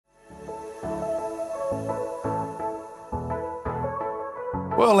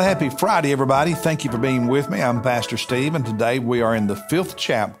Well, happy Friday, everybody. Thank you for being with me. I'm Pastor Steve, and today we are in the 5th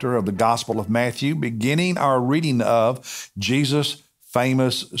chapter of the Gospel of Matthew, beginning our reading of Jesus'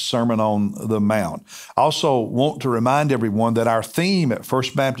 famous Sermon on the Mount. I also want to remind everyone that our theme at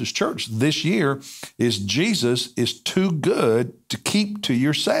First Baptist Church this year is Jesus is too good to keep to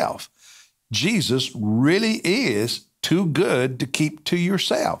yourself. Jesus really is too good to keep to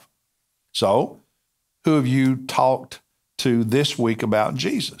yourself. So, who have you talked to this week about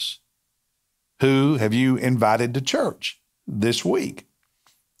Jesus? Who have you invited to church this week?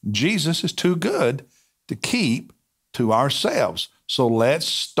 Jesus is too good to keep to ourselves. So let's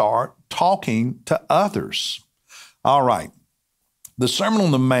start talking to others. All right. The Sermon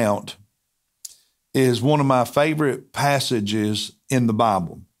on the Mount is one of my favorite passages in the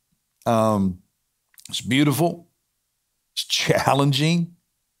Bible. It's beautiful. It's challenging.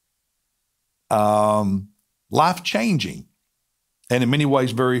 Life-changing. And in many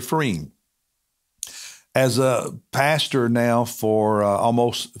ways, very freeing. As a pastor now for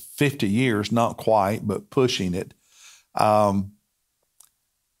almost 50 years, not quite, but pushing it, I've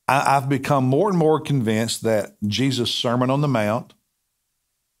become more and more convinced that Jesus' Sermon on the Mount,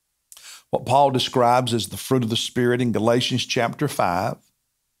 what Paul describes as the fruit of the Spirit in Galatians chapter 5,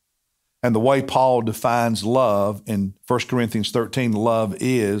 and the way Paul defines love in 1 Corinthians 13, love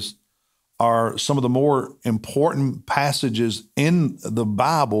are some of the more important passages in the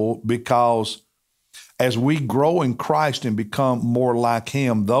Bible, because as we grow in Christ and become more like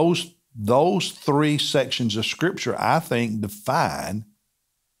Him, those three sections of Scripture, I think, define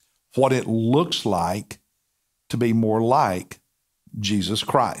what it looks like to be more like Jesus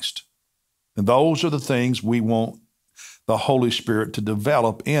Christ. And those are the things we want the Holy Spirit to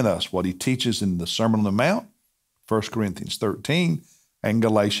develop in us, what He teaches in the Sermon on the Mount, 1 Corinthians 13, and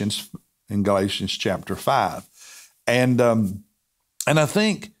Galatians chapter 5. And I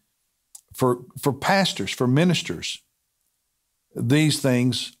think for pastors, for ministers, these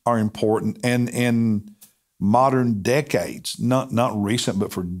things are important. And in modern decades, not recent,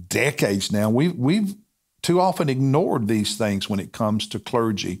 but for decades now, we've too often ignored these things when it comes to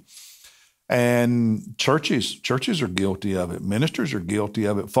clergy. And churches are guilty of it. Ministers are guilty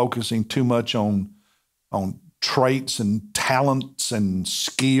of it, focusing too much on traits and talents and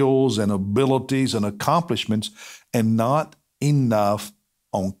skills and abilities and accomplishments, and not enough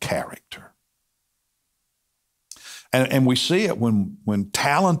on character. And we see it when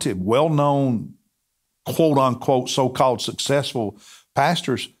talented, well-known, quote-unquote, so-called successful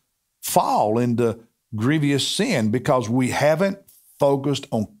pastors fall into grievous sin because we haven't focused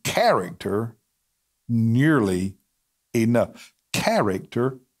on character nearly enough.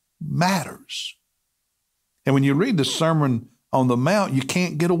 Character matters. And when you read the Sermon on the Mount, you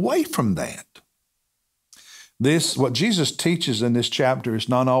can't get away from that. What Jesus teaches in this chapter is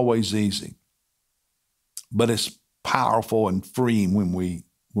not always easy, but it's powerful and freeing when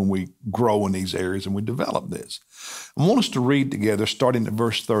we grow in these areas and we develop this. I want us to read together, starting at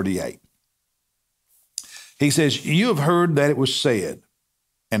verse 38. He says, "You have heard that it was said,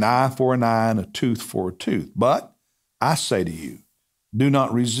 an eye for an eye and a tooth for a tooth. But I say to you, do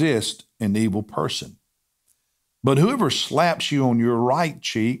not resist an evil person. But whoever slaps you on your right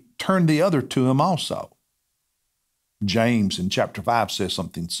cheek, turn the other to him also." James in chapter 5 says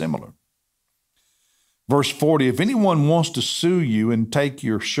something similar. Verse 40, "If anyone wants to sue you and take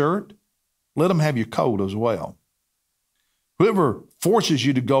your shirt, let him have your coat as well. Whoever forces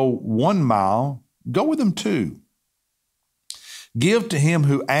you to go 1 mile, go with him 2. Give to him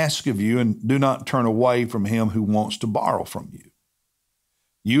who asks of you, and do not turn away from him who wants to borrow from you.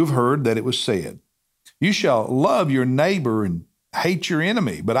 You've heard that it was said, you shall love your neighbor and hate your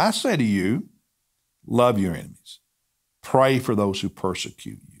enemy. But I say to you, love your enemies. Pray for those who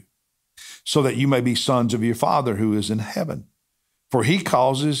persecute you, so that you may be sons of your Father who is in heaven. For He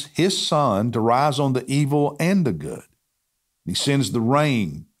causes His sun to rise on the evil and the good. He sends the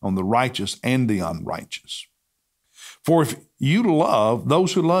rain on the righteous and the unrighteous. For if you love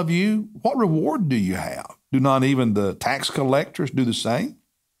those who love you, what reward do you have? Do not even the tax collectors do the same?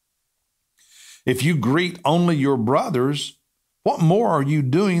 If you greet only your brothers, what more are you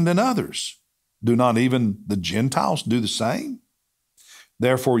doing than others? Do not even the Gentiles do the same?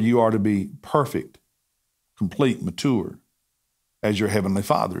 Therefore you are to be perfect, complete, mature, as your heavenly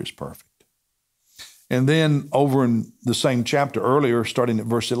Father is perfect. And then over in the same chapter earlier, starting at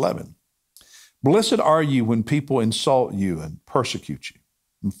verse 11, "Blessed are you when people insult you and persecute you,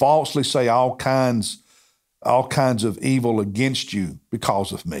 and falsely say all kinds of evil against you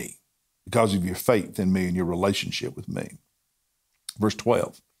because of me, because of your faith in me and your relationship with me." Verse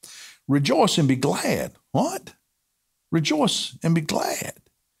 12, "Rejoice and be glad." What? Rejoice and be glad,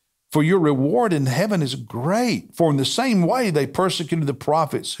 For your reward in heaven is great. For in the same way they persecuted the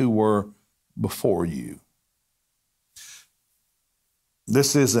prophets who were before you.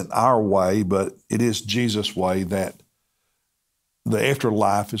 This isn't our way, but it is Jesus' way that the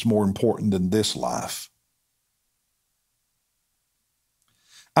afterlife is more important than this life.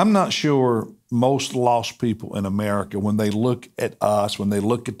 I'm not sure most lost people in America, when they look at us, when they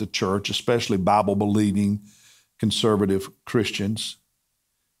look at the church, especially Bible-believing conservative Christians,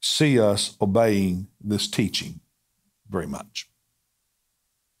 see us obeying this teaching very much.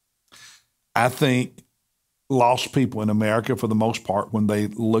 I think lost people in America, for the most part, when they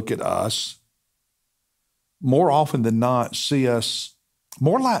look at us, more often than not, see us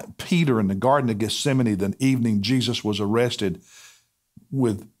more like Peter in the Garden of Gethsemane the evening Jesus was arrested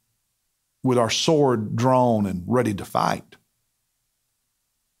with our sword drawn and ready to fight.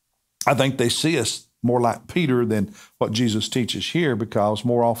 I think they see us more like Peter than what Jesus teaches here, because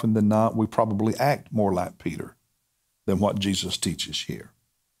more often than not, we probably act more like Peter than what Jesus teaches here.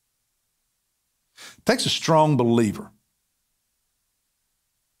 It takes a strong believer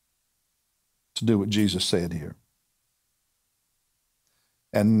to do what Jesus said here.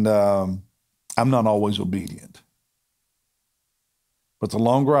 And I'm not always obedient. But the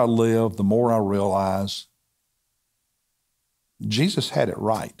longer I live, the more I realize Jesus had it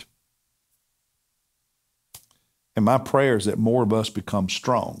right. And my prayer is that more of us become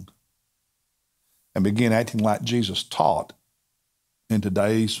strong and begin acting like Jesus taught in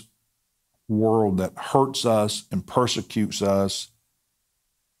today's world that hurts us and persecutes us,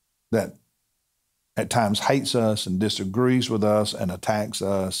 that at times hates us and disagrees with us and attacks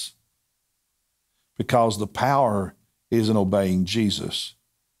us, because the power is in obeying Jesus.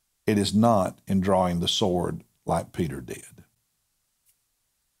 It is not in drawing the sword like Peter did.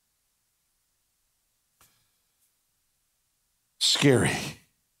 Scary,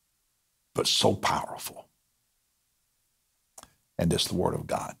 but so powerful. And it's the Word of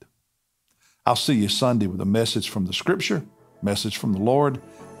God. I'll see you Sunday with a message from the Scripture, message from the Lord,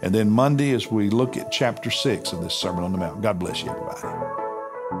 and then Monday as we look at chapter 6 of this Sermon on the Mount. God bless you, everybody.